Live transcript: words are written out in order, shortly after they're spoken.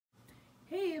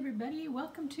everybody,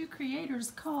 welcome to Creators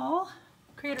Call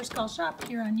Shop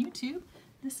here on YouTube.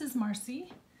 This is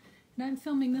Marcy, and I'm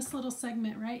filming this little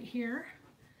segment right here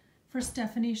for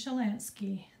Stefani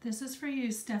Shalansky. This is for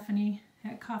you, Stefani,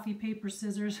 at Coffee Paper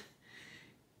Scissors.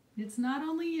 It's not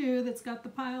only you that's got the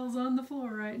piles on the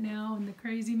floor right now and the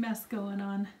crazy mess going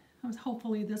on.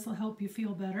 Hopefully this will help you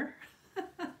feel better.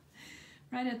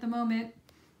 Right at the moment,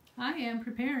 I am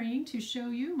preparing to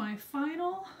show you my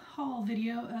final haul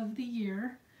video of the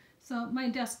year. So my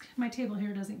table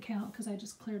here doesn't count because I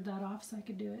just cleared that off so I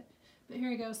could do it. But here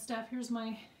you go, Steph. Here's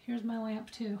my lamp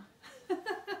too.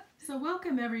 So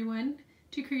welcome everyone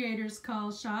to Creators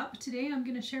Call Shop. Today I'm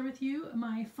going to share with you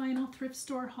my final thrift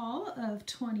store haul of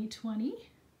 2020.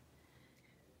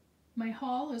 My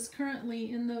haul is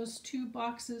currently in those two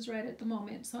boxes right at the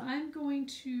moment. So I'm going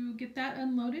to get that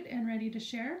unloaded and ready to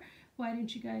share. Why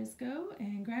don't you guys go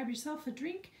and grab yourself a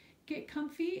drink, get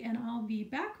comfy, and I'll be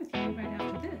back with you right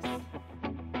after this.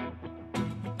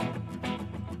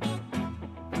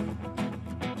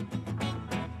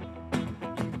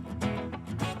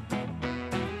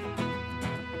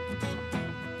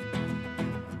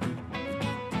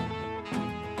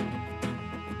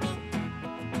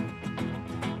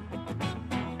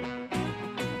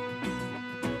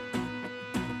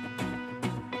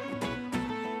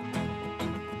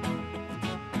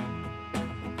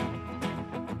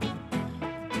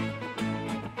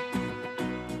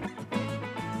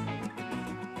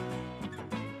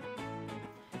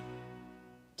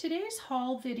 Today's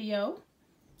haul video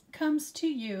comes to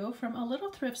you from a little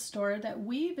thrift store that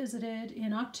we visited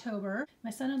in October.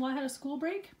 My son-in-law had a school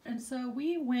break, and so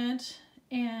we went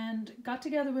and got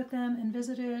together with them and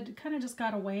visited, kind of just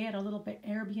got away at a little bit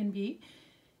Airbnb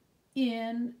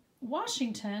in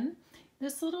Washington.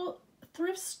 This little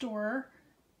thrift store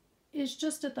is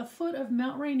just at the foot of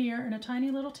Mount Rainier in a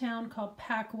tiny little town called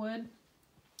Packwood.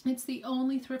 It's the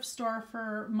only thrift store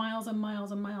for miles and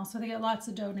miles and miles, so they get lots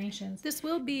of donations. This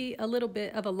will be a little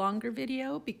bit of a longer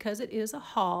video because it is a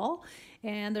haul,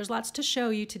 and there's lots to show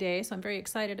you today, so I'm very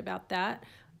excited about that.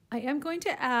 I am going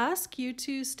to ask you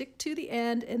to stick to the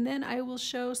end, and then I will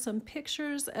show some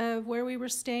pictures of where we were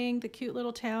staying, the cute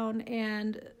little town,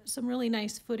 and some really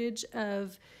nice footage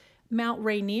of Mount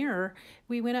Rainier.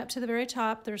 We went up to the very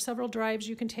top. There are several drives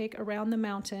you can take around the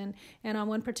mountain, and on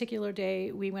one particular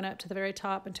day we went up to the very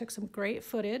top and took some great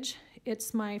footage.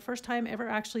 It's my first time ever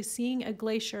actually seeing a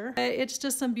glacier. It's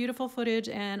just some beautiful footage,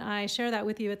 and I share that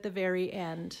with you at the very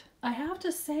end. I have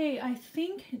to say, I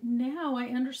think now I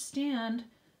understand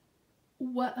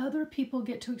what other people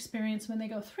get to experience when they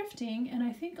go thrifting, and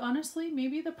I think honestly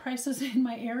maybe the prices in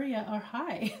my area are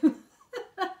high.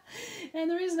 And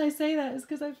the reason I say that is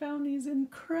because I found these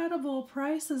incredible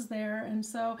prices there, and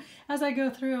so as I go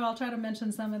through I'll try to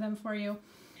mention some of them for you.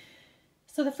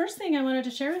 So the first thing I wanted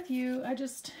to share with you, I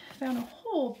just found a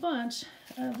whole bunch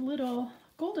of little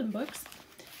golden books.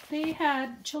 They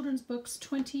had children's books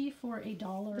 20 for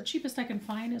 $1. The cheapest I can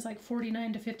find is like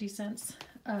 49 to 50 cents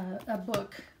a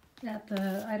book at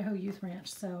the Idaho Youth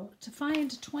Ranch. So to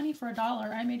find 20 for $1,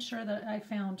 I made sure that I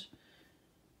found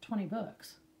 20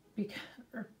 books.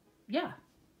 Yeah,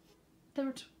 they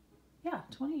were,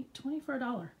 20 for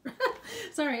 $1.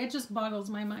 Sorry, it just boggles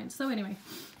my mind. So anyway,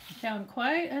 I found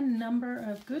quite a number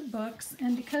of good books,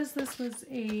 and because this was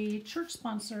a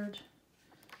church-sponsored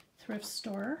thrift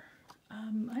store,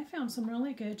 I found some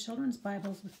really good children's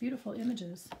Bibles with beautiful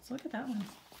images. So look at that one.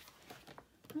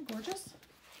 Isn't that gorgeous?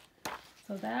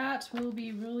 So that will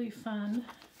be really fun.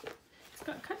 It's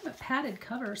got kind of a padded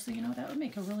cover, so you know that would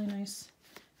make a really nice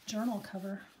journal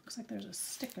cover. Looks like there's a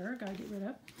sticker, gotta get rid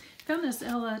of. Found this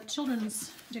Ella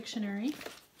Children's Dictionary,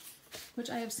 which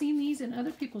I have seen these in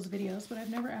other people's videos, but I've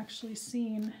never actually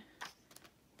seen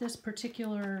this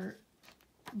particular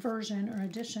version or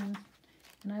edition,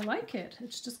 and I like it.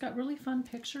 It's just got really fun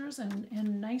pictures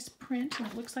and nice print, and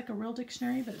it looks like a real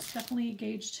dictionary, but it's definitely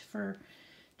gauged for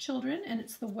children, and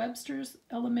it's the Webster's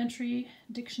Elementary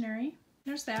Dictionary.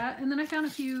 There's that, and then I found a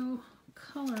few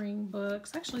coloring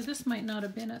books. Actually, this might not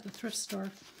have been at the thrift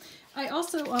store. I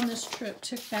also, on this trip,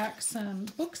 took back some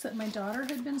books that my daughter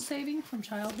had been saving from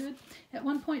childhood. At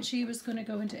one point, she was going to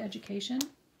go into education,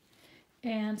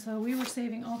 and so we were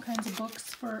saving all kinds of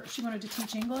books for, she wanted to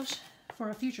teach English for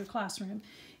a future classroom,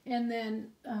 and then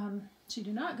she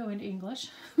did not go into English.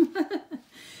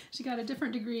 She got a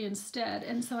different degree instead,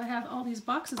 and so I have all these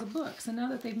boxes of books, and now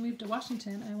that they've moved to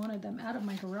Washington, I wanted them out of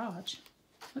my garage.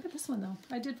 Look at this one though.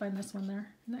 I did find this one there.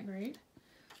 Isn't that great?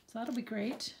 So that'll be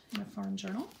great in a farm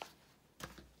journal.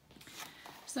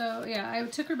 So yeah, I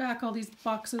took her back all these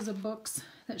boxes of books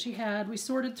that she had. We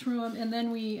sorted through them, and then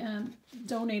we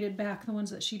donated back the ones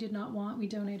that she did not want. We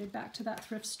donated back to that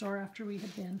thrift store after we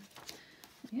had been.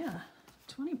 Yeah,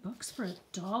 20 books for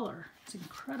 $1. It's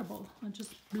incredible. It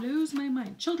just blows my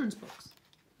mind. Children's books.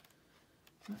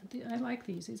 I like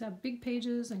these. These have big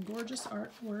pages and gorgeous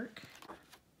artwork.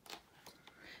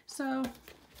 So,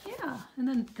 yeah. And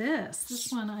then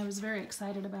this one I was very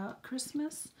excited about.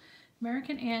 Christmas,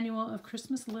 American Annual of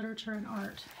Christmas Literature and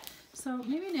Art. So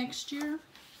maybe next year,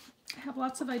 I have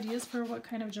lots of ideas for what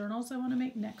kind of journals I want to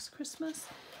make next Christmas.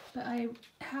 But I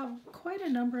have quite a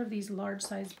number of these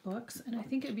large-sized books, and I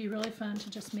think it'd be really fun to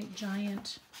just make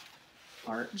giant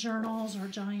art journals or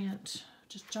just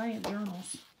giant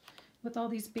journals with all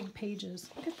these big pages.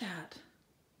 Look at that.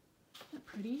 Isn't that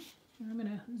pretty? Here, I'm going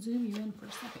to zoom you in for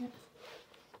a second.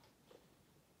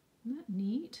 Isn't that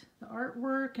neat? The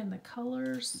artwork and the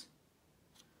colors.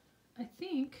 I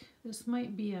think this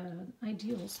might be an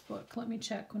ideals book. Let me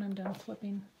check when I'm done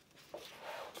flipping.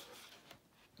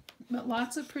 But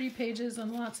lots of pretty pages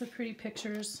and lots of pretty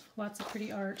pictures, lots of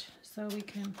pretty art. So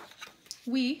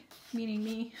we, meaning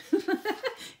me,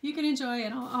 you can enjoy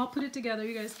it. I'll put it together.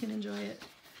 You guys can enjoy it.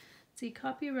 Let's see,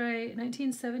 copyright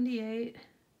 1978.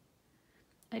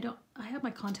 I have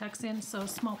my contacts in, so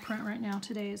small print right now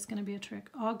today is going to be a trick.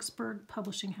 Augsburg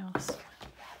Publishing House.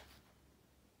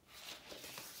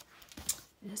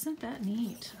 Isn't that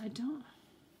neat? I don't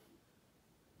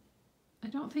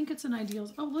think it's an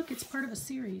ideals. Oh, look, it's part of a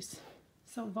series.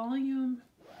 So volume,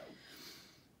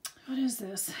 what is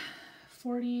this?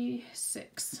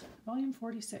 46. Volume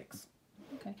 46.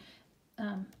 Okay.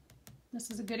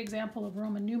 This is a good example of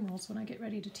Roman numerals when I get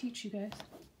ready to teach you guys.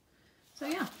 So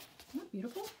yeah, isn't that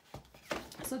beautiful?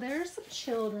 So there's some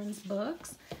children's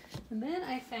books. And then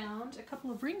I found a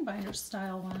couple of ring binder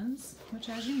style ones, which,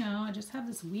 as you know, I just have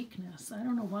this weakness. I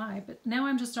don't know why, but now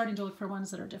I'm just starting to look for ones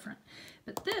that are different.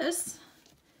 But this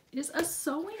is a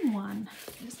sewing one.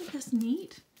 Isn't this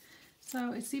neat?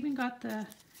 So it's even got the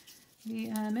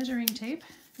measuring tape.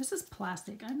 This is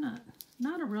plastic. I'm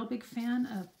not a real big fan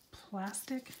of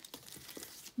plastic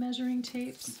measuring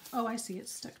tapes. Oh, I see.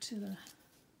 It's stuck to the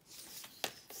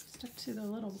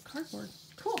little cardboard.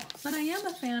 Cool. But I am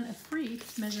a fan of free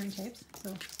measuring tapes.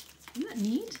 So isn't that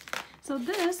neat? So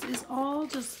this is all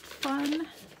just fun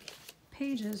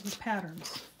pages with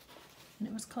patterns. And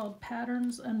it was called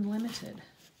Patterns Unlimited.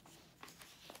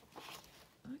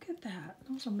 Look at that.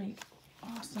 Those will make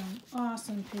awesome,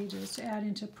 awesome pages to add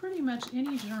into pretty much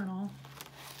any journal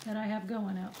that I have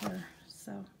going out there.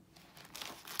 So,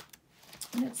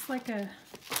 and it's like a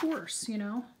course, you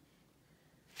know.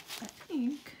 I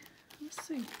think, let's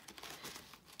see.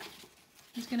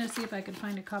 I was going to see if I could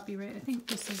find a copyright. I think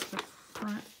this is the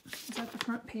front. Is that the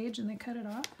front page and they cut it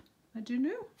off? I do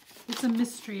know. It's a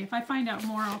mystery. If I find out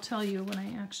more, I'll tell you when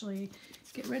I actually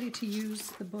get ready to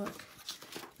use the book.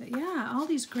 But yeah, all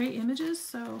these great images.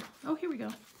 So, oh, here we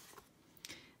go.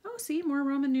 Oh, see, more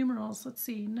Roman numerals. Let's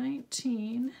see,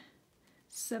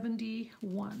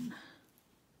 1971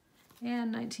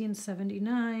 and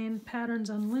 1979. Patterns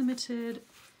Unlimited.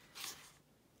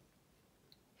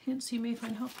 Hints you may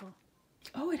find helpful.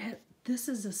 Oh, this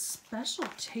is a special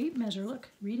tape measure.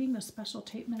 Look, reading the special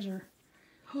tape measure.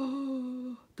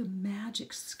 Oh, the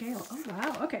magic scale. Oh,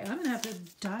 wow. Okay, I'm going to have to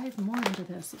dive more into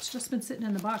this. It's just been sitting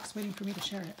in the box waiting for me to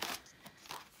share it.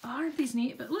 Aren't these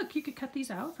neat? But look, you could cut these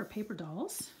out for paper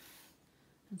dolls.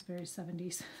 It's very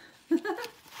 70s.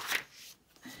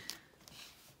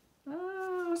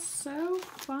 Oh, so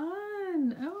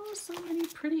fun. Oh, so many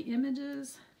pretty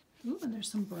images. Ooh, and there's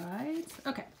some brides.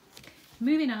 Okay,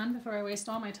 moving on before I waste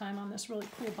all my time on this really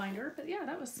cool binder. But yeah,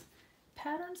 that was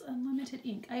Patterns Unlimited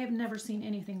ink. I have never seen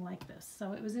anything like this.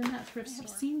 So it was in that thrift store. I've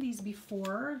seen these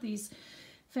before, these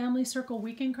Family Circle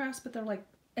weekend crafts, but they're like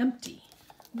empty,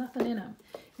 nothing in them.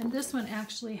 And this one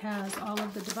actually has all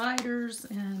of the dividers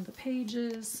and the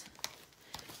pages.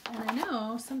 And I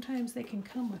know sometimes they can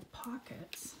come with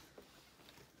pockets.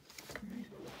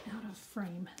 Out of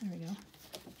frame. There we go.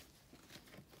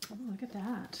 Oh, look at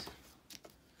that.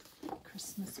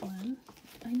 Christmas one.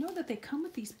 I know that they come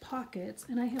with these pockets,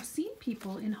 and I have seen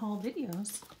people in haul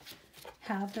videos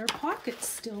have their pockets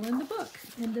still in the book.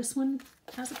 And this one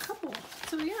has a couple.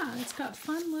 So yeah, it's got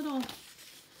fun little,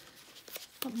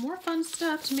 more fun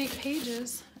stuff to make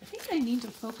pages. I think I need to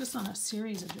focus on a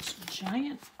series of just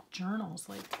giant journals.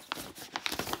 Like,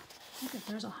 look at,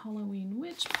 there's a Halloween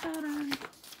witch pattern.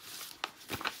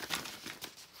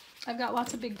 I've got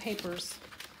lots of big papers.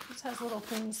 This has little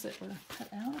things that were cut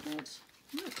out of it.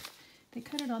 Look, they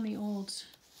cut it on the old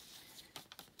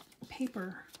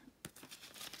paper.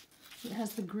 It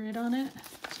has the grid on it,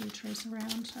 so you trace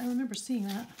around. I remember seeing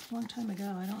that a long time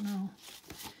ago. I don't know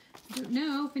I don't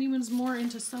know if anyone's more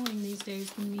into sewing these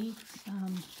days than me.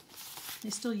 They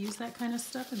still use that kind of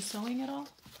stuff in sewing at all.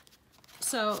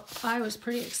 So I was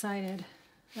pretty excited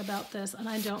about this, and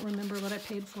I don't remember what I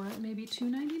paid for it. Maybe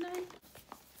 $2.99?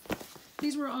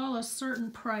 These were all a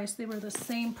certain price. They were the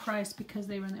same price because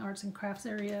they were in the arts and crafts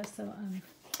area, so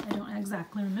I don't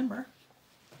exactly remember.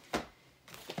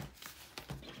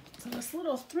 So this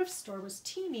little thrift store was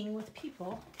teeming with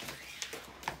people,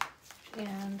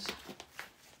 and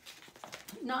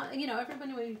not, you know,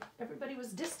 everybody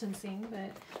was distancing,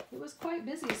 but it was quite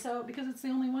busy. So because it's the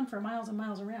only one for miles and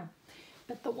miles around.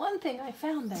 But the one thing I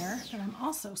found there that I'm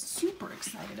also super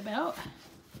excited about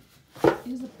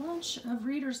is a bunch of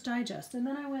Reader's Digest. And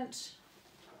then I went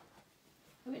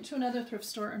to another thrift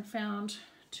store and found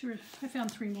I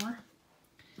found 3 more.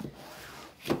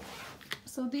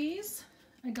 So these,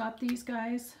 I got these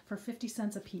guys for 50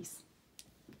 cents a piece.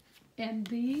 And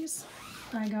these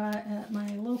I got at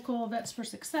my local Vets for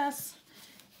Success.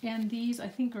 And these I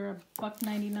think are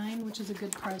 $1.99, which is a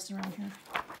good price around here.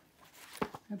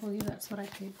 I believe that's what I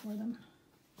paid for them.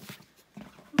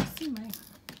 Let's see, I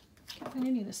can't find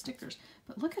any of the stickers.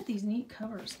 But look at these neat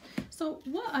covers. So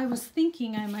what I was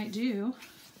thinking I might do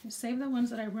is save the ones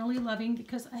that I'm really loving,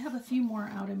 because I have a few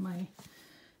more out in my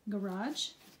garage,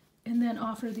 and then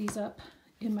offer these up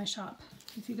in my shop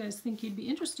if you guys think you'd be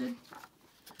interested,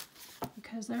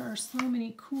 because there are so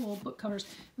many cool book covers.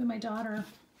 When my daughter,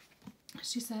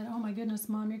 she said, "Oh my goodness,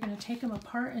 Mom, you're going to take them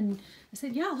apart?" And I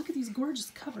said, "Yeah, look at these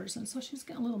gorgeous covers." And so she was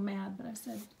getting a little mad, but I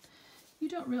said, "You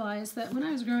don't realize that when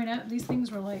I was growing up, these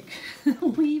things were like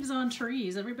leaves on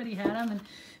trees. Everybody had them, and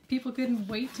people couldn't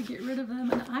wait to get rid of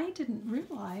them." And I didn't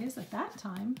realize at that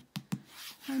time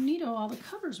how neato all the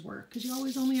covers were, because you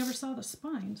always only ever saw the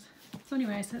spines. So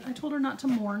anyway, I told her not to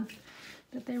mourn,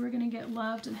 that they were going to get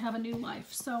loved and have a new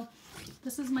life. So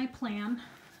this is my plan,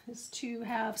 is to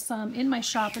have some in my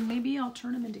shop, and maybe I'll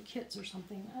turn them into kits or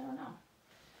something. I don't know.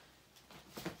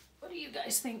 What do you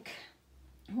guys think?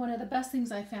 One of the best things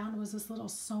I found was this little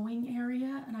sewing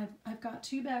area, and I've got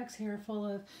 2 bags here full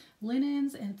of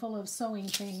linens and full of sewing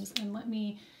things, and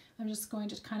I'm just going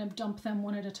to kind of dump them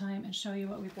one at a time and show you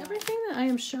what we've got. Everything that I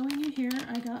am showing you here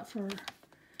I got for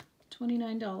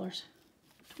 $29.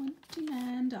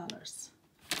 $29.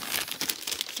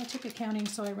 I took accounting,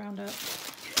 so I round up.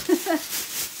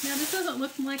 Now this doesn't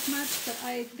look like much, but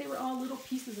they were all little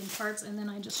pieces and parts, and then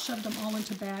I just shoved them all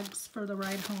into bags for the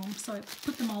ride home. So I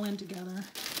put them all in together.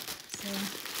 So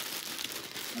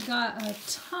I got a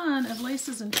ton of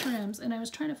laces and trims, and I was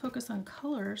trying to focus on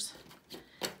colors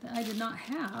that I did not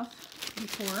have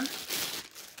before.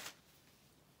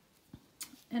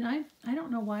 And I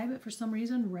don't know why, but for some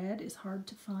reason red is hard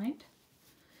to find.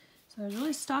 So I was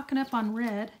really stocking up on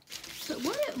red. But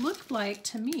what it looked like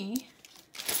to me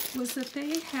was that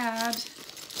they had,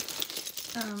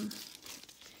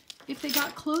 if they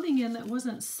got clothing in that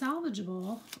wasn't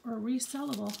salvageable or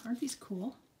resellable, aren't these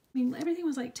cool? I mean, everything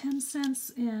was like 10 cents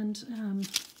and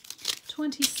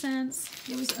 20 cents.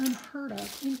 It was unheard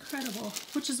of, incredible,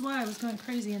 which is why I was going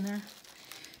crazy in there.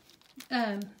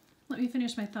 Let me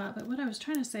finish my thought, but what I was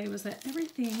trying to say was that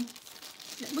everything,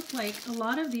 it looked like a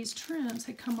lot of these trims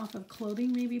had come off of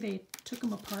clothing. Maybe they took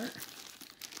them apart.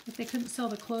 If they couldn't sell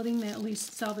the clothing, they at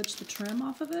least salvaged the trim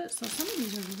off of it. So some of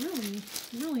these are really,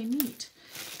 really neat.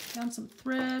 Found some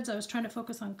threads. I was trying to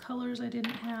focus on colors I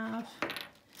didn't have.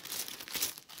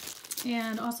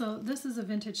 And also, this is a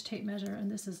vintage tape measure,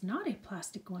 and this is not a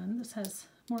plastic one. This has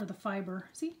more of the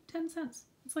fiber. See, 10 cents.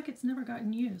 It's like it's never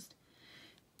gotten used.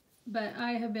 But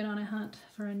I have been on a hunt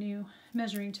for a new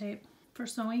measuring tape for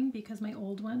sewing, because my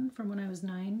old one from when I was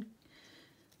 9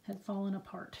 had fallen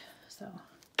apart. So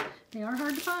they are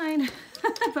hard to find,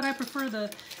 but I prefer the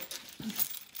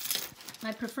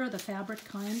fabric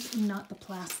kind, not the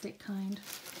plastic kind.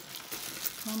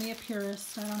 Call me a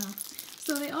purist, I don't know.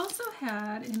 So they also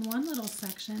had in one little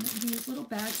section these little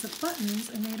bags of buttons,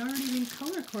 and they'd already been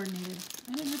color coordinated.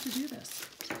 I didn't have to do this.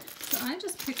 So I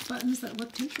just picked buttons that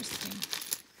looked interesting.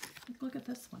 Look at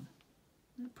this one.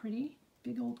 Isn't that pretty?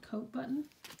 Big old coat button.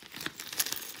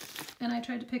 And I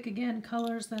tried to pick, again,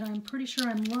 colors that I'm pretty sure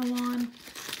I'm low on,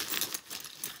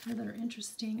 or that are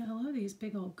interesting. I love these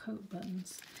big old coat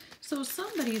buttons. So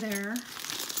somebody there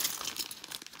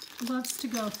loves to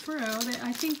go through.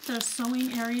 I think the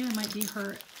sewing area might be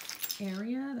her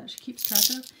area that she keeps track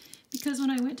of, because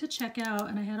when I went to check out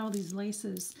and I had all these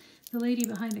laces, the lady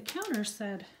behind the counter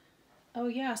said, "Oh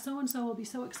yeah, so-and-so will be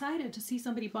so excited to see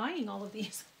somebody buying all of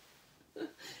these."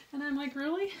 And I'm like,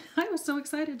 really? I was so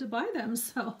excited to buy them,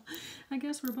 so I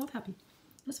guess we're both happy.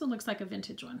 This one looks like a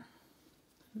vintage one.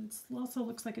 It also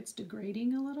looks like it's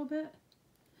degrading a little bit.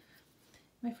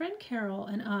 My friend Carol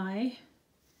and I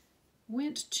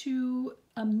went to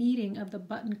a meeting of the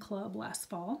Button Club last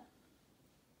fall.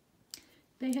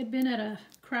 They had been at a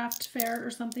craft fair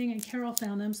or something, and Carol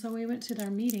found them, so we went to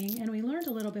their meeting and we learned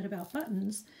a little bit about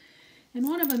buttons. And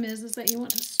one of them is that you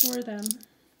want to store them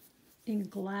in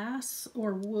glass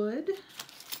or wood,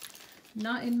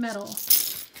 not in metal.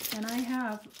 And I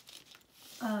have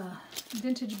a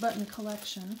vintage button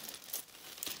collection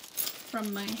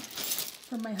from my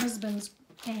husband's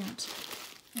aunt.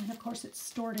 And of course it's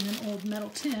stored in an old metal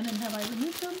tin. And have I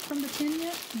removed them from the tin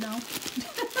yet? No.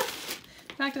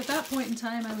 In fact, at that point in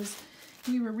time,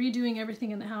 we were redoing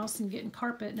everything in the house and getting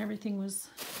carpet, and everything was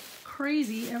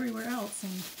crazy everywhere else.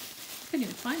 And I couldn't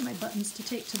even find my buttons to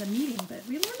take to the meeting. But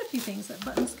we learned a few things, that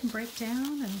buttons can break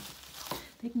down and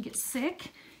they can get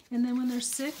sick. And then when they're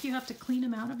sick, you have to clean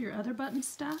them out of your other button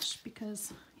stash,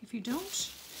 because if you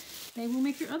don't, they will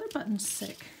make your other buttons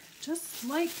sick. Just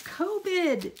like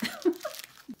COVID.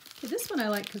 Okay, this one I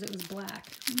like because it was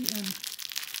black. Let me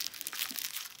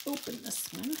open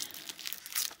this one.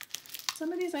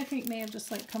 Some of these I think may have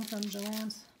just like come from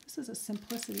Joann's. This is a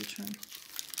simplicity trim.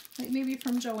 Like maybe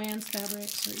from Joann's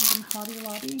Fabrics or even Hobby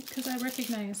Lobby, because I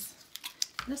recognize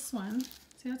this one.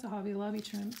 See, that's a Hobby Lobby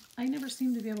trim. I never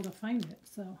seem to be able to find it,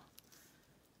 so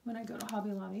when I go to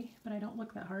Hobby Lobby, but I don't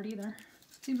look that hard either.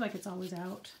 Seems like it's always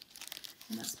out,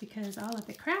 and that's because all of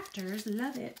the crafters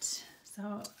love it.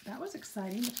 So that was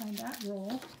exciting to find that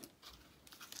roll.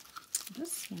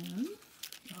 This one,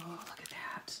 oh, look at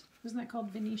that. Isn't that called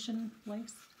Venetian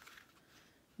lace?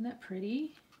 Isn't that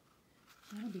pretty?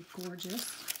 That'll be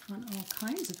gorgeous on all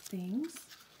kinds of things.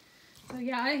 So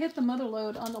yeah, I hit the mother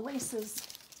load on the laces.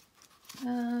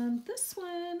 This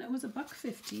one, it was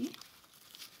 $1.50.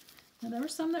 Now there were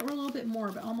some that were a little bit more,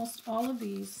 but almost all of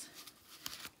these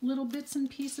little bits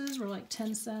and pieces were like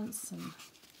 10 cents and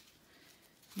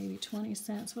maybe 20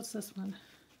 cents. What's this one?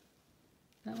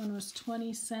 That one was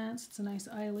 20 cents. It's a nice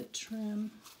eyelet trim.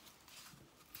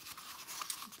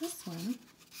 This one,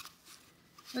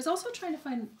 I was also trying to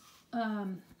find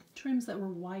trims that were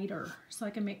wider so I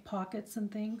can make pockets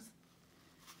and things.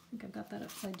 I think I've got that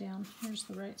upside down. Here's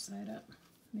the right side up,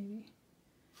 maybe.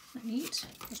 Isn't that neat?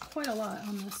 There's quite a lot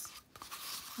on this.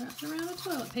 Wrapped around a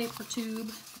toilet paper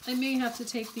tube. I may have to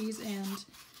take these and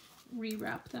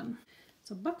rewrap them.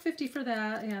 So $1.50 for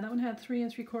that. Yeah, that one had 3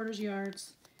 3/4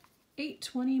 yards.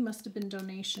 $8.20 must have been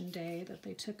donation day that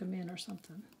they took them in or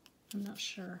something. I'm not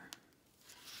sure.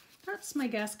 That's my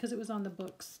guess because it was on the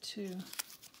books too.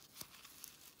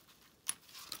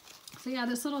 So yeah,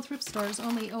 this little thrift store is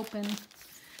only open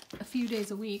a few days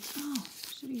a week. Oh,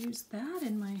 should have used that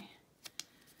in my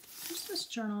Christmas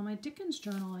journal, my Dickens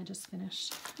journal I just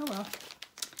finished. Oh well.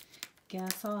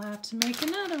 Guess I'll have to make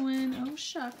another one. Oh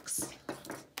shucks.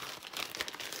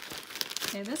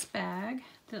 Okay, this bag,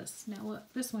 now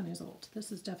look, this one is old.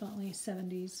 This is definitely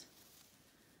 70s.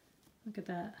 Look at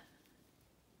that.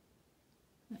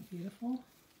 Isn't that beautiful?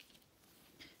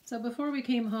 So before we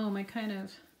came home, I kind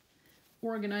of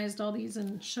organized all these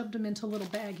and shoved them into little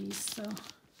baggies. So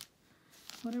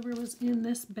whatever was in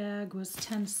this bag was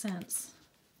 10 cents.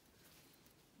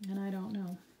 And I don't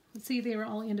know. Let's see, they were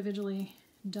all individually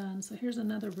done. So here's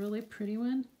another really pretty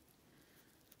one.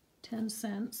 10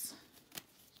 cents.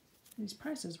 These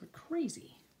prices were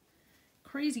crazy.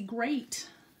 Crazy great.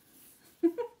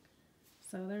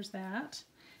 So there's that.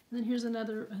 And then here's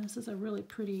another, this is a really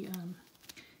pretty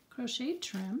crocheted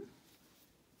trim.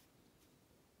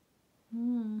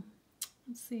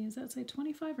 Let's see, does that say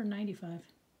 25 or 95?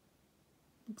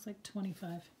 Looks like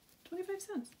 25. 25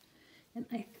 cents. And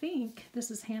I think this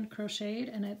is hand crocheted,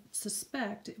 and I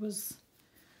suspect it was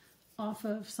off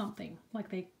of something. Like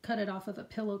they cut it off of a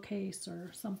pillowcase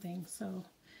or something. So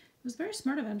it was very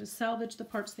smart of them to salvage the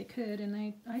parts they could,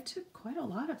 and I took quite a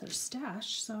lot of their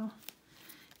stash, so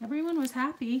everyone was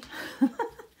happy.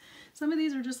 Some of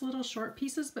these are just little short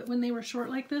pieces, but when they were short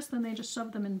like this, then they just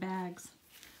shoved them in bags.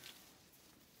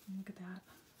 Look at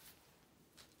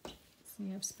that.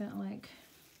 See, I've spent like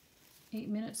 8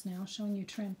 minutes now showing you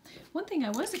trim. One thing I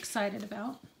was excited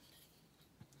about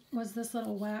was this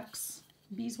little wax,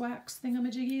 beeswax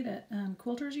thingamajiggy that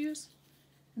quilters use.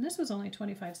 And this was only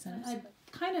 25 cents. I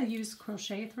kind of use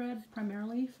crochet thread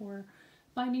primarily for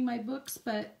binding my books,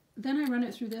 but then I run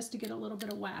it through this to get a little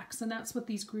bit of wax. And that's what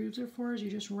these grooves are for, is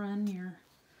you just run your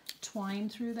twine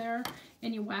through there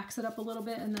and you wax it up a little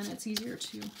bit, and then it's easier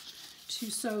to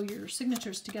sew your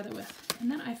signatures together with. And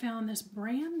then I found this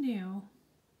brand new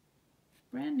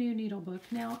needle book.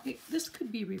 Now, this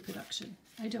could be reproduction.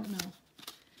 I don't know.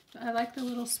 But I like the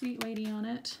little sweet lady on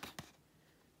it.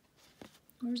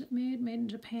 Where's it made? Made in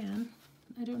Japan.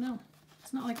 I don't know.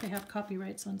 It's not like they have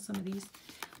copyrights on some of these,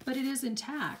 but it is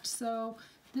intact. So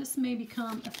this may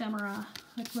become ephemera,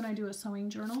 like when I do a sewing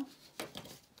journal.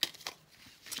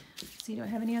 Let's see, do I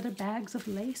have any other bags of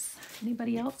lace?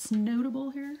 Anybody else notable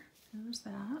here? There's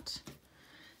that.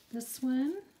 This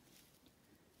one,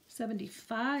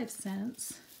 75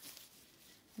 cents.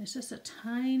 It's just a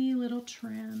tiny little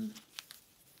trim.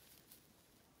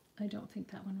 I don't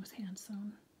think that one was hand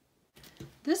sewn.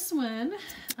 This one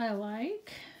I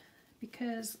like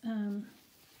because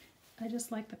I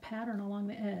just like the pattern along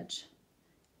the edge.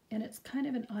 And it's kind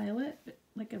of an eyelet, but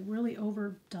like a really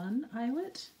overdone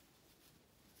eyelet.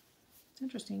 It's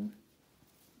interesting.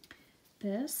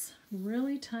 This,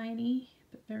 really tiny,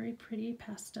 but very pretty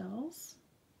pastels.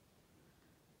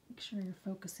 Make sure you're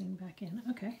focusing back in.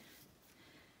 Okay.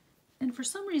 And for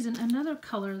some reason, another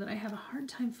color that I have a hard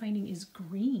time finding is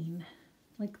green.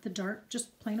 Like the dark,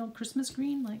 just plain old Christmas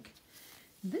green, like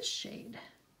this shade.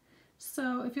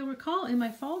 So if you'll recall, in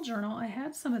my fall journal, I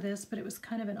had some of this, but it was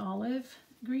kind of an olive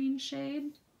green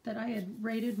shade that I had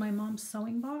rated my mom's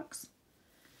sewing box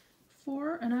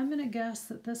for. And I'm going to guess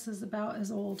that this is about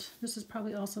as old. This is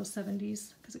probably also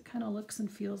 70s because it kind of looks and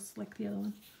feels like the other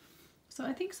one. So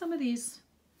I think some of these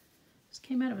just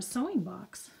came out of a sewing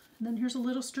box. And then here's a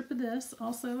little strip of this.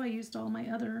 Also, I used all my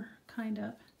other kind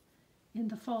up in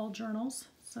the fall journals.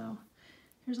 So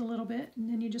here's a little bit, and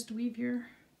then you just weave your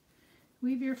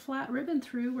flat ribbon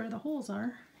through where the holes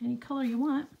are, any color you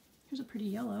want. Here's a pretty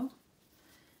yellow.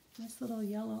 Nice little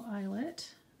yellow eyelet.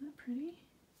 Isn't that pretty?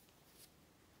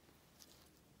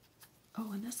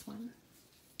 Oh, and this one.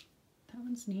 That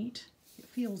one's neat. It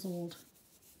feels old.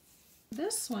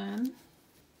 This one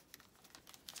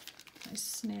I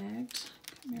snagged.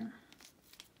 Come here.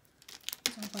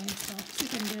 He's all by himself. See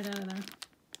if I can get it out of there.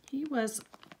 He was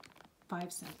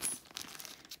 5 cents.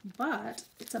 But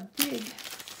it's a big,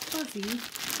 fuzzy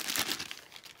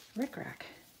rickrack.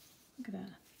 Look at that.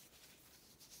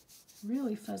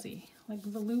 Really fuzzy, like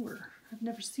velour. I've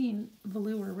never seen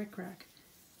velour rickrack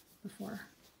before.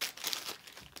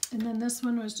 And then this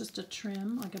one was just a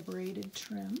trim, like a braided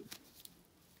trim.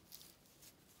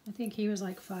 I think he was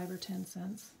like 5 or 10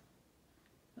 cents.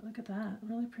 But look at that,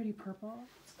 really pretty purple.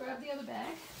 Let's grab the other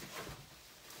bag.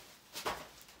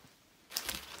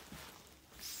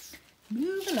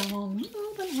 Move along,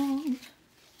 move along.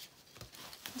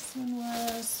 This one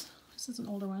was, this is an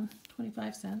older one,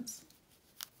 25 cents.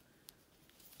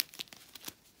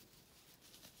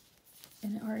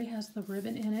 And it already has the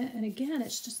ribbon in it. And again,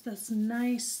 it's just this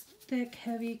nice, thick,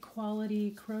 heavy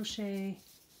quality crochet.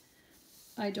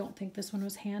 I don't think this one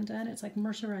was hand done. It's like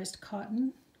mercerized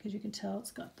cotton, because you can tell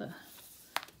it's got the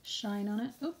shine on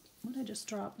it. Oh, what did I just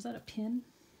drop? Was that a pin?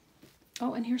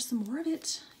 Oh, and here's some more of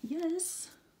it. Yes.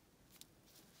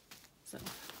 So,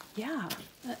 yeah,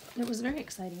 it was very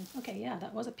exciting. Okay, yeah,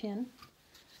 that was a pin.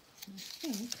 And I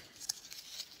think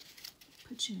I'll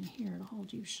put you in here to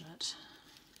hold you shut.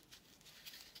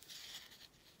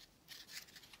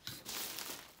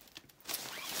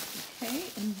 Okay,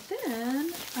 and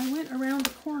then I went around the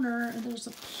corner and there's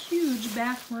a huge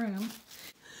back room.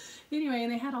 Anyway,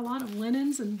 and they had a lot of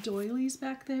linens and doilies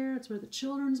back there. It's where the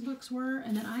children's books were.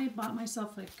 And then I bought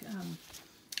myself, like,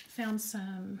 found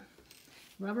some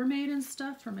Rubbermaid and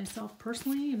stuff for myself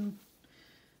personally, and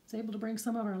was able to bring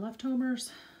some of our leftovers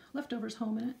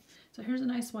home in it. So here's a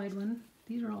nice wide one.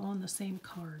 These are all on the same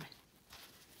card.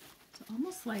 So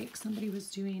almost like somebody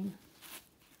was doing,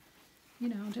 you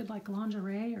know, did like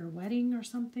lingerie or wedding or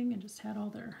something and just had all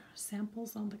their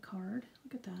samples on the card.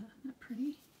 Look at that. Isn't that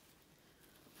pretty?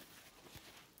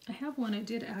 I have one I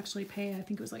did actually pay, I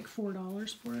think it was like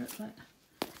 $4 for it, but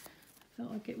I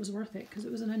felt like it was worth it because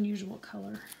it was an unusual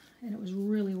color and it was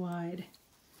really wide.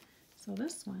 So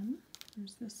this one,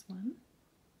 there's this one.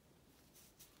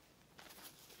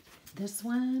 This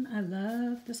one, I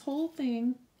love. This whole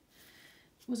thing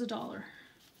was $1.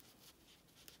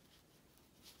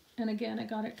 And again, I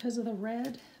got it because of the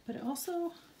red, but it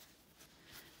also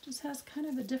just has kind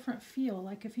of a different feel.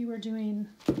 Like if you were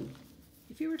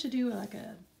to do like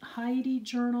a Heidi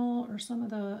journal or some of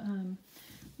the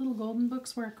little golden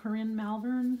books where Corinne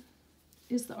Malvern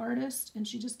is the artist and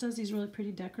she just does these really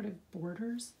pretty decorative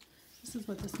borders. This is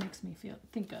what this makes me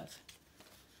think of.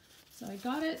 So I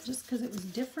got it just because it was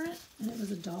different and it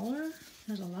was $1.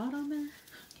 There's a lot on there.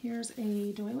 Here's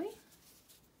a doily.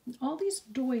 And all these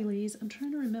doilies, I'm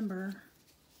trying to remember,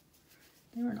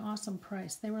 they were an awesome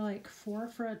price. They were like 4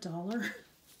 for $1.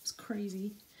 It's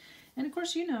crazy. And of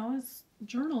course, you know, as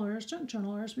journalers, junk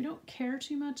journalers, we don't care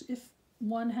too much if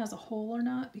one has a hole or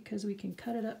not because we can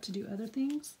cut it up to do other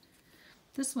things.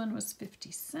 This one was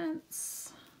 50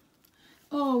 cents.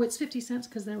 Oh, it's 50 cents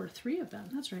because there were 3 of them.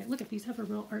 That's right. Look at these, have a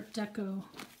real Art Deco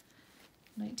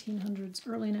 1900s,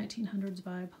 early 1900s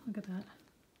vibe. Look at that.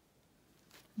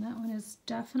 And that one is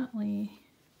definitely,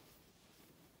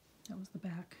 that was the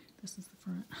back. This is the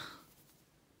front.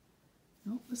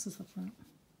 Nope, this is the front.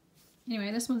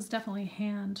 Anyway, this one's definitely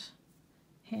hand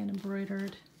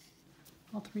embroidered.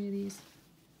 All 3 of these.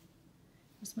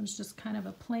 This one's just kind of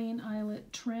a plain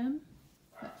eyelet trim,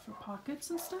 but for pockets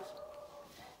and stuff.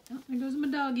 Oh, there goes my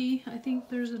doggy. I think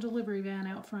there's a delivery van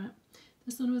out front.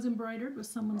 This one was embroidered with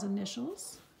someone's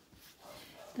initials.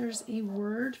 There's a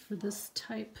word for this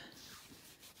type,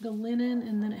 the linen,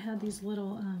 and then it had these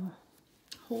little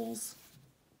holes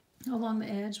along the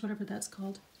edge, whatever that's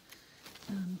called.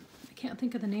 I can't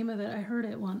think of the name of it. I heard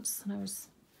it once and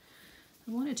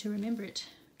I wanted to remember it.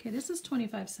 Okay, this is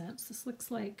 25 cents. This looks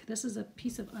like this is a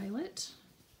piece of eyelet,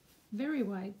 very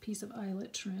wide piece of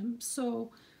eyelet trim.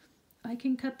 So I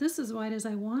can cut this as wide as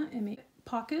I want and make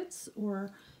pockets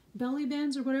or belly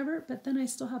bands or whatever, but then I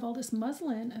still have all this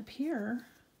muslin up here.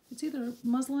 It's either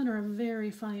muslin or a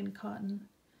very fine cotton.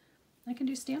 I can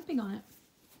do stamping on it.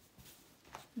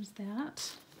 There's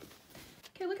that.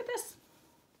 Okay, look at this.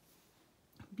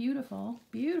 Beautiful,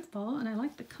 beautiful, and I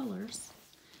like the colors.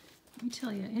 Let me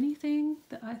tell you, anything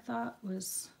that I thought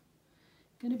was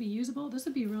going to be usable, this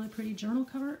would be a really pretty journal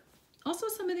cover. Also,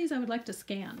 some of these I would like to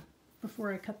scan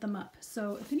before I cut them up.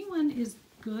 So if anyone is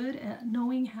good at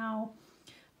knowing how,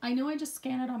 I know I just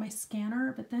scan it on my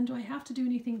scanner, but then do I have to do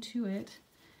anything to it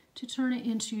to turn it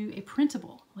into a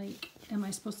printable? Like, am I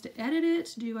supposed to edit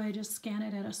it? Do I just scan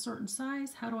it at a certain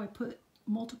size? How do I put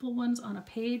multiple ones on a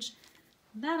page?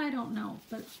 That I don't know,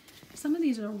 but some of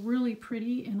these are really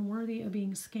pretty and worthy of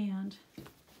being scanned.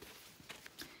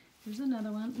 Here's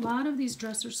another one. A lot of these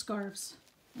dresser scarves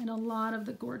and a lot of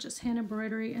the gorgeous hand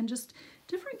embroidery and just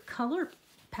different color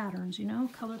patterns, you know,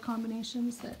 color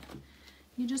combinations that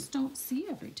you just don't see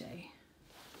every day.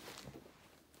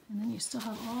 And then you still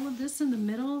have all of this in the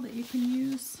middle that you can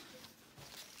use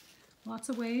lots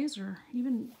of ways, or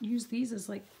even use these as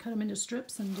like cut them into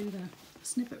strips and do the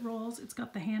snippet rolls. It's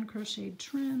got the hand crocheted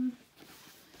trim,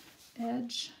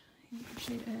 edge, hand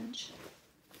crocheted edge.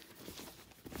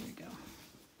 There we go.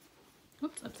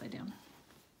 Whoops, upside down.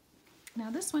 Now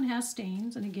this one has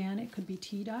stains, and again, it could be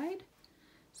tea dyed,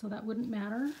 so that wouldn't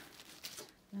matter.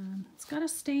 It's got a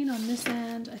stain on this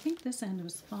end. I think this end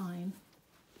was fine.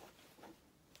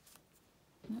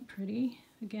 Isn't that pretty?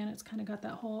 Again, it's kind of got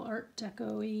that whole Art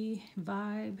Deco-y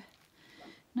vibe.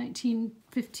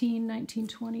 1915,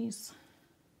 1920s.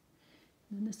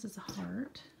 And this is a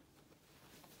heart.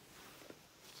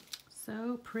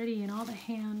 So pretty, and all the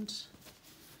hand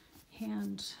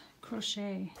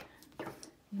crochet.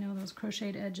 You know, those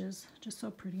crocheted edges, just so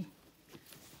pretty.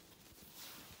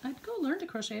 I'd go learn to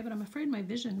crochet, but I'm afraid my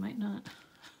vision might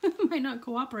not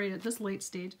cooperate at this late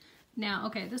stage. Now,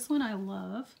 okay, this one I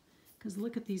love, because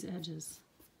look at these edges,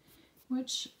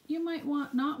 which you might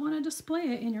not want to display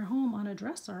it in your home on a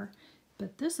dresser,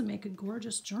 but this would make a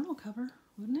gorgeous journal cover,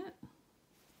 wouldn't it?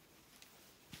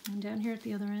 And down here at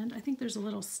the other end, I think there's a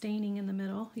little staining in the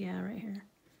middle. Yeah, right here.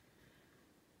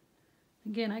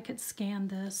 Again, I could scan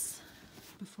this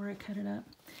before I cut it up.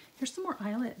 Here's some more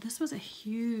eyelet. This was a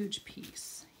huge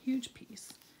piece, huge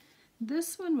piece.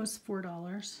 This one was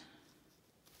 $4,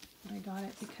 but I got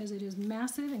it because it is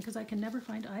massive and because I can never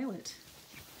find eyelet.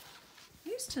 I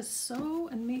used to sew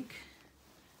and make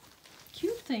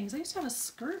cute things. I used to have a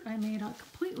skirt I made out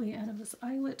completely out of this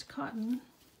eyelet cotton.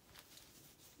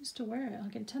 I used to wear it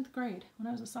like in 10th grade when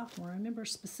I was a sophomore. I remember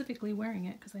specifically wearing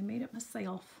it because I made it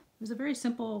myself. It was a very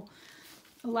simple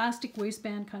elastic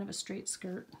waistband, kind of a straight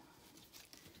skirt.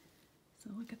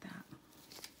 So look at that.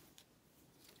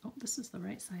 Oh, this is the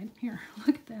right side. Here,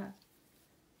 look at that. Isn't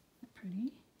that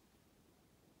pretty?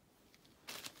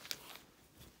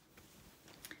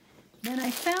 Then I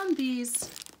found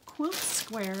these quilt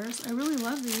squares. I really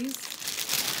love these.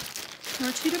 There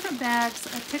are 2 different bags.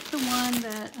 I picked the one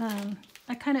that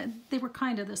they were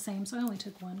kind of the same, so I only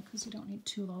took one because you don't need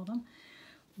 2 of all of them.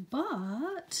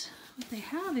 But what they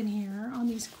have in here on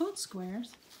these quilt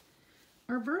squares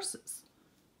are verses,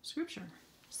 scripture.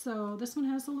 So this one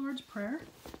has the Lord's Prayer.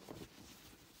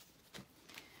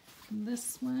 And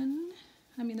this one,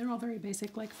 I mean, they're all very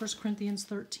basic, like 1 Corinthians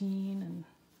 13 and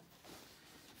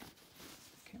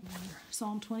I can't remember,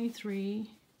 Psalm 23.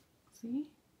 See?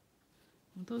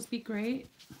 Won't those be great?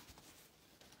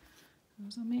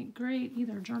 Those will make great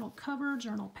either journal cover,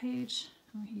 journal page.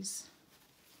 Oh,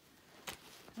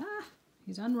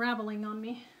 he's unraveling on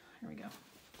me. Here we go.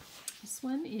 This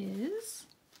one is,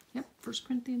 yep, 1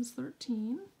 Corinthians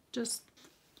 13. Just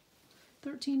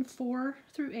 13, 4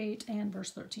 through 8, and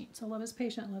verse 13. So love is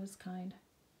patient, love is kind.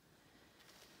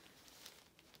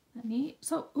 Isn't that neat?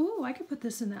 So, ooh, I could put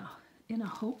this in a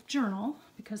hope journal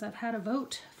because I've had a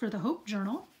vote for the hope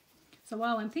journal. So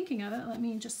while I'm thinking of it, let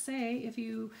me just say, if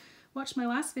you watched my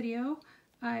last video,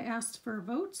 I asked for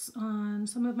votes on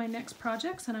some of my next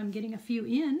projects, and I'm getting a few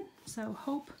in. So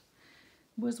hope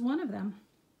was one of them.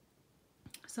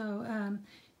 So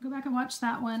go back and watch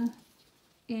that one,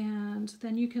 and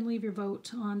then you can leave your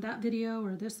vote on that video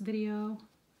or this video,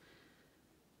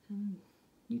 and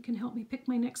you can help me pick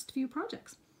my next few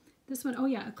projects. This one, oh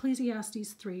yeah,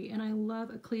 Ecclesiastes 3, and I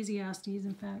love Ecclesiastes.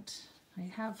 In fact, I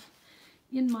have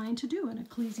in mind to do an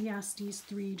Ecclesiastes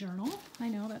 3 journal. I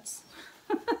know that's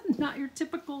not your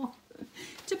typical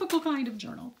kind of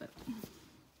journal, but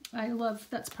I love,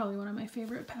 that's probably one of my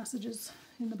favorite passages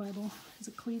in the Bible, is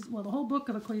well, the whole book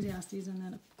of Ecclesiastes, and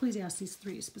then Ecclesiastes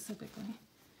 3 specifically.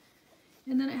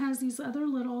 And then it has these other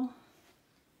little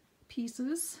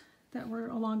pieces that were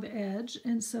along the edge,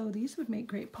 and so these would make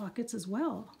great pockets as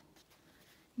well.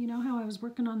 You know how I was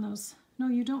working on those? No,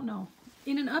 you don't know.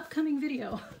 In an upcoming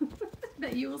video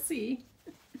that you will see,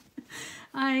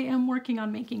 I am working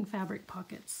on making fabric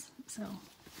pockets, so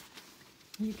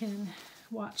you can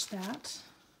watch that.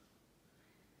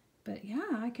 But yeah,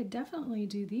 I could definitely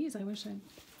do these. I wish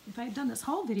if I had done this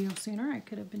haul video sooner, I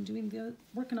could have been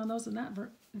working on those in that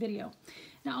video.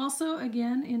 Now also,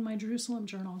 again, in my Jerusalem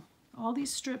journal, all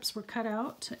these strips were cut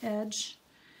out to edge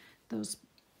those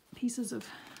pieces of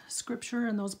scripture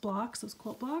and those blocks, those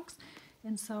quilt blocks.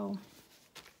 And so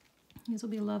these will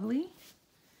be lovely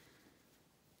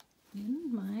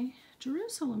in my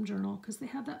Jerusalem journal because they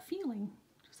have that feeling,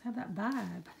 just have that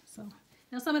vibe. So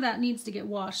now some of that needs to get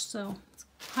washed, so it's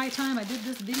high time I did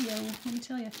this video, let me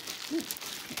tell you. Ooh,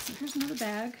 okay, so here's another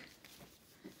bag.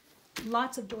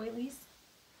 Lots of doilies.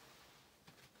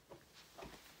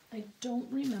 I don't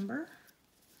remember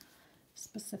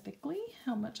specifically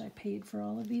how much I paid for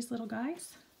all of these little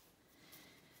guys.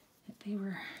 They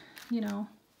were, you know,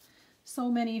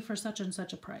 so many for such and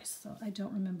such a price, so I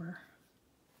don't remember.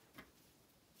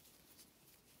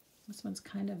 This one's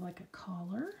kind of like a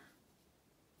collar.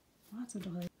 Lots of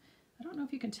doilies. I don't know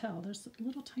if you can tell, there's a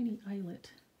little tiny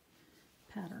eyelet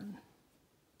pattern.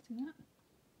 See that?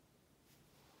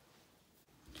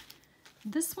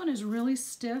 This one is really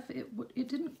stiff. It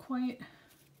didn't quite,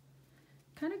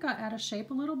 kind of got out of shape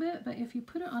a little bit, but if you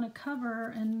put it on a cover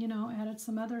and, you know, added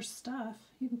some other stuff,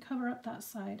 you can cover up that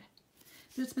side.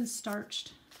 But it's been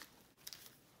starched.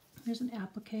 Here's an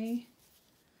applique.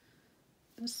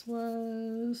 This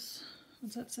was,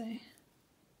 what's that say?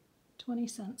 20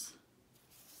 cents.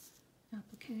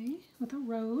 Applique with a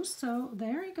rose. So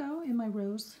there you go in my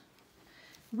rose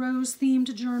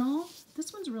themed journal.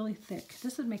 This one's really thick.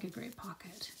 This would make a great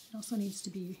pocket. It also needs to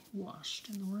be washed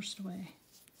in the worst way.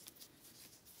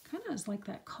 Kind of is like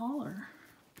that collar.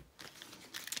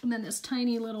 And then this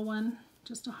tiny little one,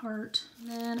 just a heart. And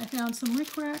then I found some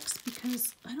rickracs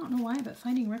because I don't know why, but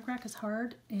finding rickrack is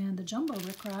hard, and the jumbo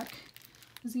rickrack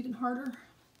is even harder,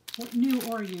 new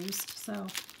or used. So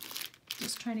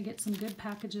just trying to get some good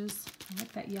packages. I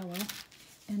like that yellow.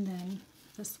 And then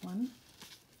this one.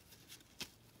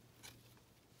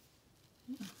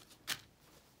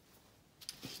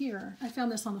 Here, I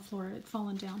found this on the floor. It had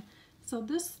fallen down. So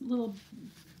this little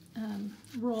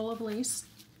roll of lace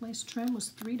trim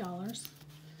was $3.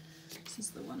 This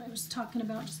is the one I was talking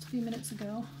about just a few minutes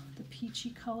ago. The peachy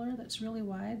color that's really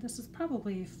wide. This is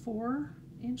probably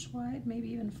 4-inch wide,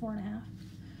 maybe even 4.5.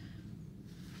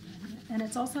 And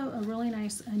it's also a really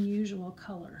nice, unusual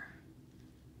color.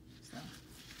 So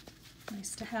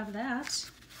nice to have that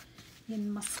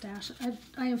in mustache.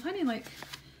 I am finding like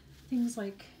things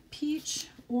like peach,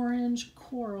 orange,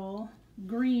 coral,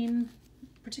 green,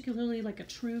 particularly like a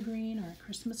true green or a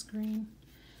Christmas green,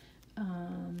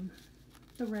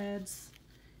 the reds.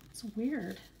 It's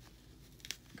weird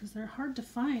because they're hard to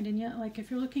find, and yet like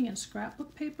if you're looking at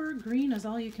scrapbook paper, green is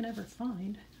all you can ever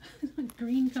find.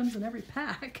 Green comes in every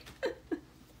pack.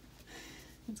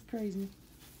 It's crazy.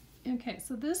 Okay,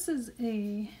 so this is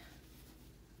a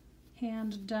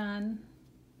hand-done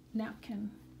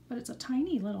napkin, but it's a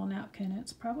tiny little napkin.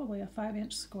 It's probably a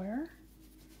 5-inch square,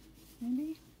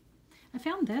 maybe. I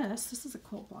found this. This is a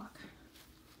quilt block.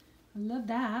 I love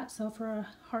that. So for a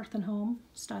hearth and home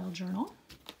style journal.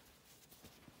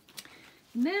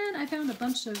 And then I found a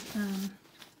bunch of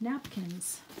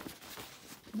napkins.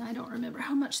 And I don't remember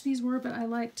how much these were, but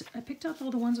I picked out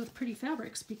all the ones with pretty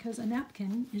fabrics because a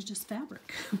napkin is just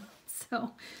fabric.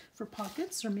 So for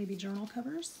pockets or maybe journal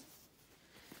covers.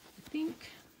 I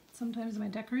think sometimes my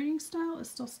decorating style is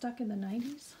still stuck in the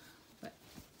 90s, but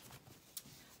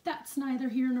that's neither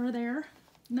here nor there.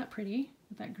 Isn't that pretty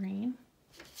with that green?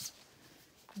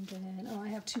 And then, oh, I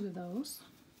have 2 of those.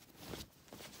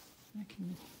 I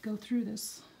can go through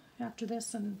this after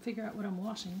this and figure out what I'm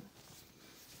washing.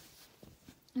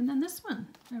 And then this one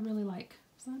I really like,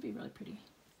 so that'd be really pretty.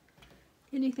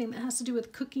 Anything that has to do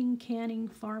with cooking, canning,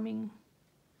 farming,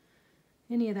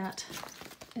 any of that.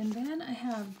 And then I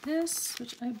have this,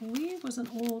 which I believe was an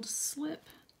old slip.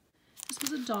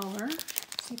 This was $1.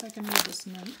 Let's see if I can read this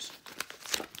note.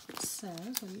 It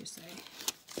says, what do you say?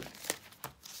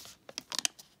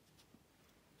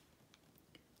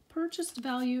 Purchased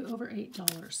value over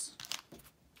 $8.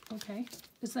 Okay,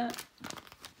 is that?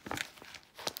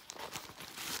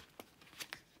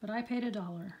 But I paid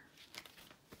 $1.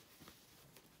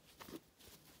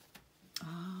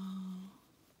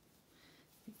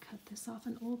 This off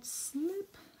an old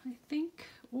slip, I think,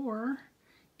 or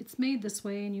it's made this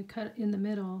way and you cut it in the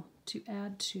middle to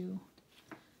add to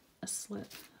a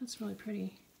slip. That's really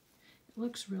pretty. It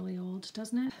looks really old,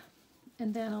 doesn't it?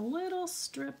 And then a little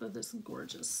strip of this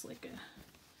gorgeous, like a,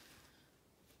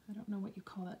 I don't know what you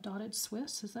call that, dotted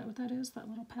Swiss, is that what that is? That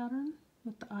little pattern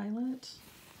with the eyelet.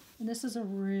 And this is a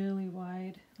really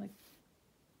wide, like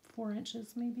 4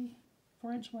 inches maybe,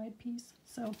 4-inch wide piece.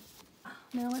 So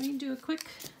now let me do a quick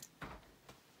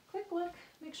look,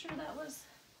 make sure that was,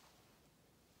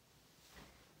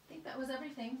 I think that was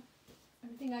everything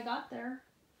I got there.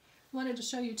 I wanted to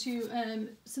show you too,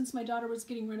 since my daughter was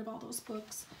getting rid of all those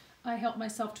books, I helped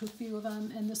myself to a few of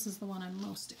them, and this is the one I'm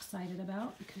most excited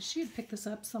about because she had picked this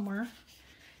up somewhere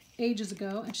ages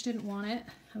ago and she didn't want it.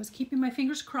 I was keeping my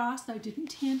fingers crossed. I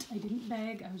didn't hint, I didn't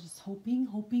beg, I was just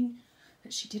hoping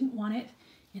that she didn't want it,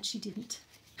 and she didn't.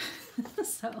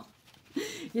 So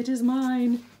it is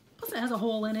mine. Plus it has a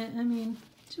hole in it. I mean,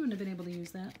 she wouldn't have been able to use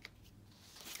that.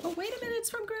 Oh, wait a minute, it's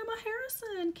from Grandma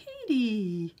Harrison.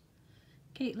 Katie.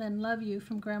 Caitlin, love you,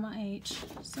 from Grandma H.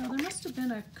 So there must have been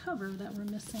a cover that we're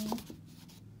missing.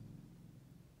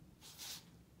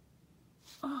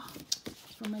 Oh,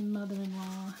 it's from my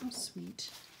mother-in-law. How sweet.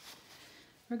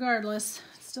 Regardless,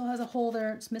 it still has a hole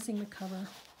there. It's missing the cover.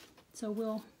 So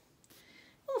we'll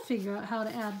figure out how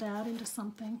to add that into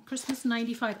something. Christmas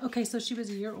 95. Okay, so she was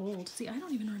a year old. See, I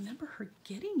don't even remember her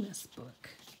getting this book.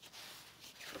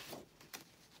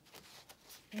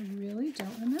 I really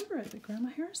don't remember it, but Grandma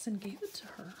Harrison gave it to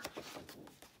her.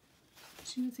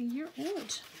 She was a year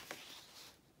old.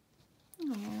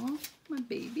 Aw, my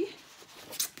baby.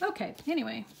 Okay,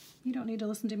 anyway, you don't need to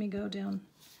listen to me go down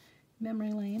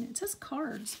memory lane. It says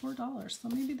cards, $4, so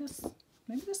maybe this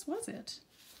was it.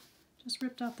 Just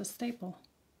ripped off the staple.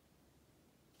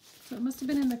 So it must have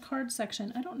been in the card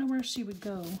section. I don't know where she would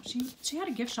go. She had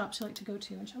a gift shop she liked to go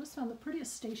to, and she always found the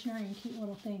prettiest stationery and cute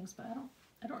little things, but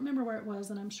I don't remember where it was,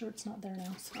 and I'm sure it's not there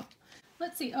now. So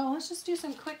let's see. Oh, let's just do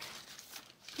some quick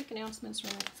announcements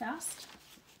really fast.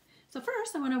 So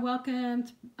first, I want to welcome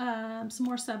some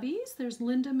more subbies. There's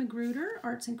Linda Magruder,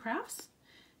 Arts and Crafts,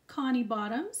 Connie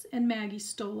Bottoms, and Maggie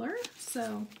Stoller.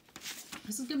 So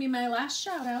this is going to be my last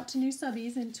shout out to new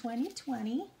subbies in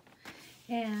 2020.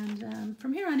 And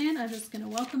from here on in, I'm just going to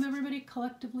welcome everybody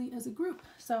collectively as a group.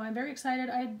 So I'm very excited.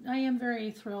 I am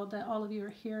very thrilled that all of you are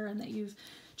here and that you've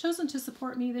chosen to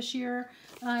support me this year.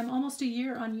 I'm almost a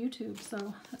year on YouTube,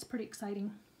 so that's pretty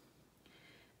exciting.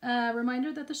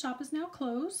 Reminder that the shop is now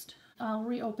closed. I'll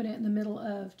reopen it in the middle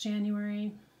of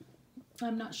January.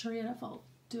 I'm not sure yet if I'll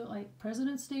do it like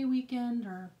President's Day weekend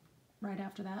or right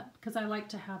after that, because I like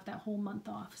to have that whole month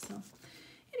off. So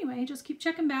anyway, just keep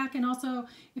checking back. And also,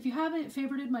 if you haven't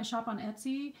favorited my shop on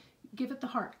Etsy, give it the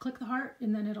heart. Click the heart,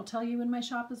 and then it'll tell you when my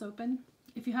shop is open.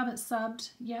 If you haven't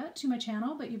subbed yet to my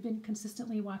channel, but you've been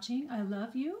consistently watching, I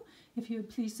love you. If you would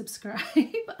please subscribe.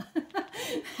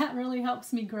 That really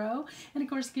helps me grow. And of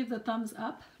course, give the thumbs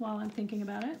up while I'm thinking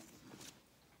about it.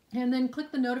 And then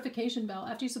click the notification bell.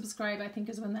 After you subscribe, I think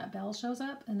is when that bell shows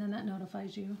up, and then that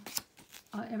notifies you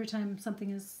every time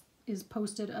something is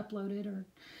posted, uploaded, or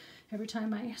every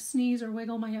time I sneeze or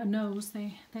wiggle my nose,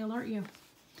 they alert you.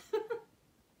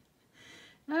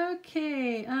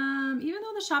 Okay, even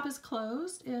though the shop is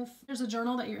closed, if there's a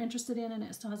journal that you're interested in and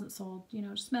it still hasn't sold, you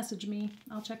know, just message me.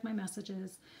 I'll check my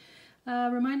messages.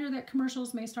 Reminder that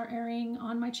commercials may start airing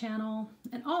on my channel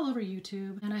and all over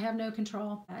YouTube, and I have no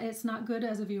control. It's not good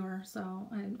as a viewer, so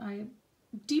I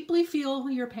deeply feel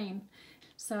your pain.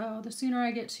 So the sooner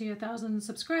I get to 1,000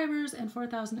 subscribers and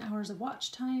 4,000 hours of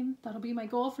watch time, that'll be my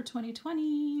goal for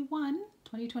 2021.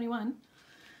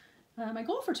 My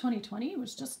goal for 2020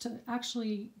 was just to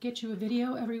actually get you a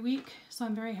video every week, so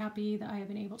I'm very happy that I have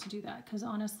been able to do that, because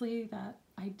honestly, that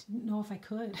I didn't know if I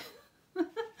could.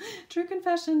 True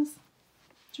confessions.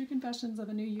 True confessions of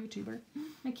a new YouTuber.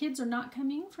 My kids are not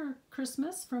coming for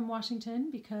Christmas from Washington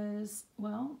because,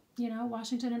 well, you know,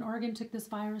 Washington and Oregon took this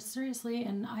virus seriously,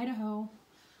 and Idaho,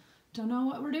 don't know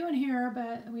what we're doing here,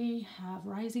 but we have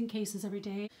rising cases every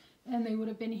day, and they would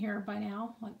have been here by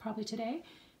now, like probably today,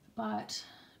 but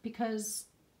because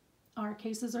our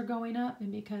cases are going up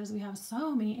and because we have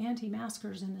so many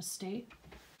anti-maskers in this state,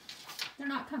 they're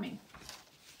not coming.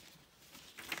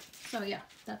 So yeah,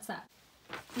 that's that.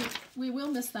 We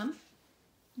will miss them.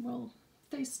 We'll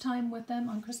FaceTime with them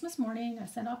on Christmas morning. I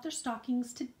sent off their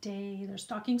stockings today. They're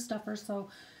stocking stuffers, so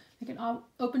they can all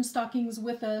open stockings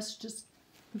with us just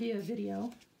via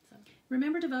video. So,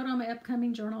 remember to vote on my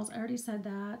upcoming journals. I already said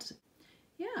that.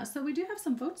 Yeah, so we do have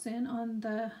some votes in on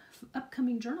the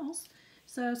upcoming journals.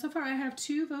 So far I have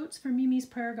 2 votes for Mimi's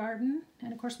Prayer Garden,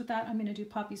 and of course with that I'm going to do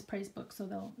Poppy's Praise Book,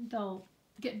 so they'll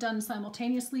get done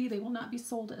simultaneously. They will not be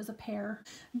sold as a pair,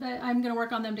 but I'm going to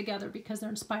work on them together because they're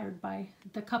inspired by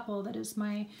the couple that is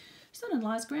my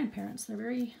son-in-law's grandparents. They're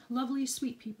very lovely,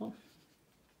 sweet people.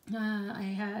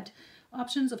 I had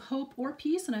options of Hope or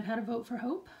Peace, and I've had a vote for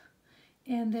Hope.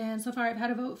 And then so far I've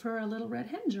had a vote for a Little Red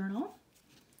Hen Journal.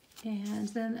 And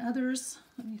then others,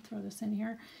 let me throw this in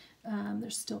here.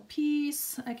 There's still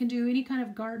Peace. I can do any kind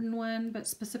of garden one, but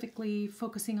specifically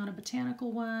focusing on a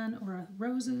botanical one or a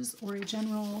roses or a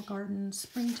general garden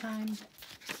springtime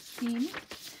theme.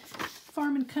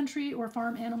 Farm and Country or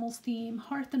Farm Animals theme.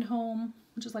 Hearth and Home,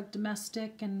 which is like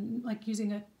domestic and like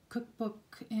using a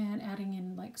cookbook and adding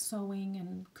in like sewing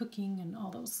and cooking and all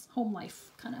those home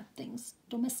life kind of things.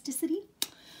 Domesticity.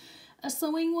 A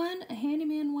sewing one, a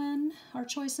handyman one, our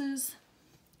choices.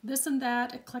 This and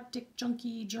That Eclectic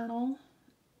Junkie Journal.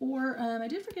 Or I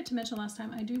did forget to mention last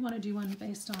time, I do want to do one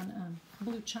based on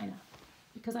blue china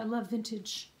because I love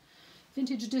vintage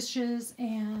dishes,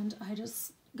 and I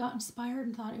just got inspired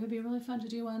and thought it would be really fun to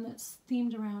do one that's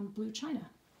themed around blue china.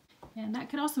 And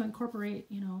that could also incorporate,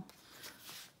 you know,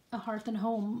 a hearth and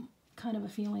home kind of a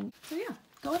feeling. So yeah,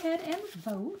 go ahead and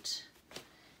vote.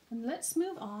 And let's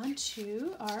move on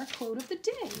to our quote of the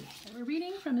day. We're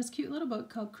reading from this cute little book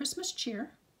called Christmas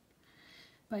Cheer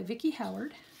by Vicki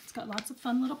Howard. It's got lots of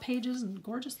fun little pages and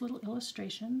gorgeous little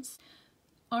illustrations.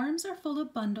 Arms are full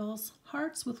of bundles,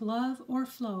 hearts with love or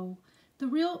flow. The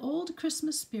real old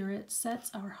Christmas spirit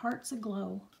sets our hearts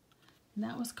aglow. And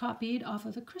that was copied off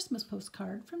of a Christmas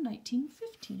postcard from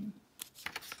 1915.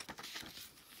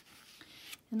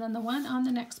 And then the one on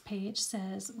the next page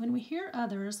says, when we hear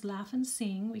others laugh and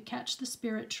sing, we catch the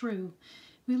spirit true.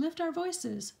 We lift our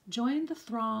voices, join the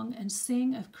throng, and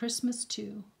sing of Christmas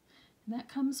too. And that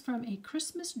comes from a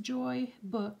Christmas Joy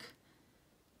book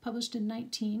published in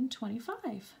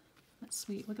 1925. That's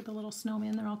sweet. Look at the little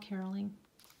snowmen. They're all caroling.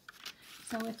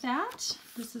 So with that,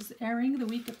 this is airing the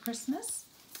week of Christmas.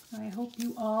 I hope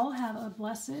you all have a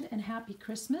blessed and happy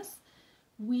Christmas.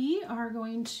 We are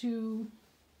going to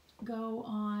go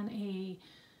on a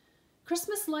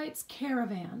Christmas lights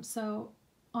caravan. So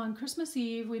on Christmas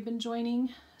Eve, we've been joining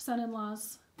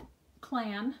son-in-law's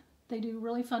clan. They do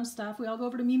really fun stuff. We all go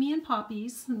over to Mimi and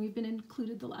Poppy's, and we've been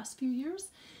included the last few years.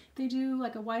 They do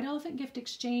like a white elephant gift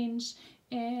exchange,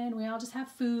 and we all just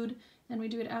have food, and we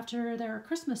do it after their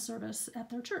Christmas service at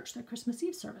their church, their Christmas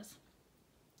Eve service.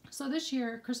 So this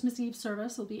year, Christmas Eve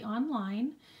service will be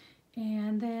online,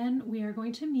 and then we are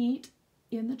going to meet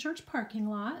in the church parking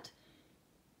lot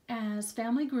as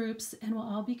family groups, and we'll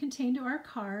all be contained to our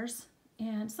cars,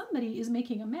 and somebody is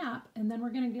making a map, and then we're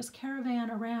going to just caravan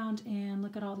around and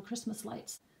look at all the Christmas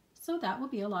lights. So that will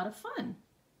be a lot of fun.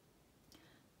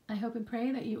 I hope and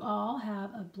pray that you all have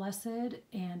a blessed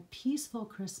and peaceful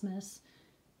Christmas.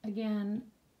 Again,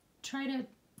 try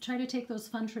to take those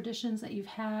fun traditions that you've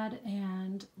had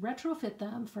and retrofit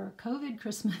them for COVID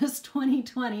Christmas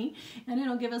 2020, and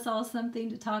it'll give us all something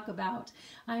to talk about.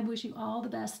 I wish you all the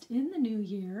best in the new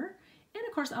year, and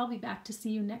of course I'll be back to see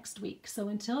you next week. So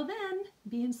until then,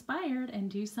 be inspired and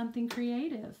do something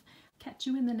creative. Catch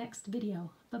you in the next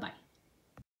video. Bye-bye.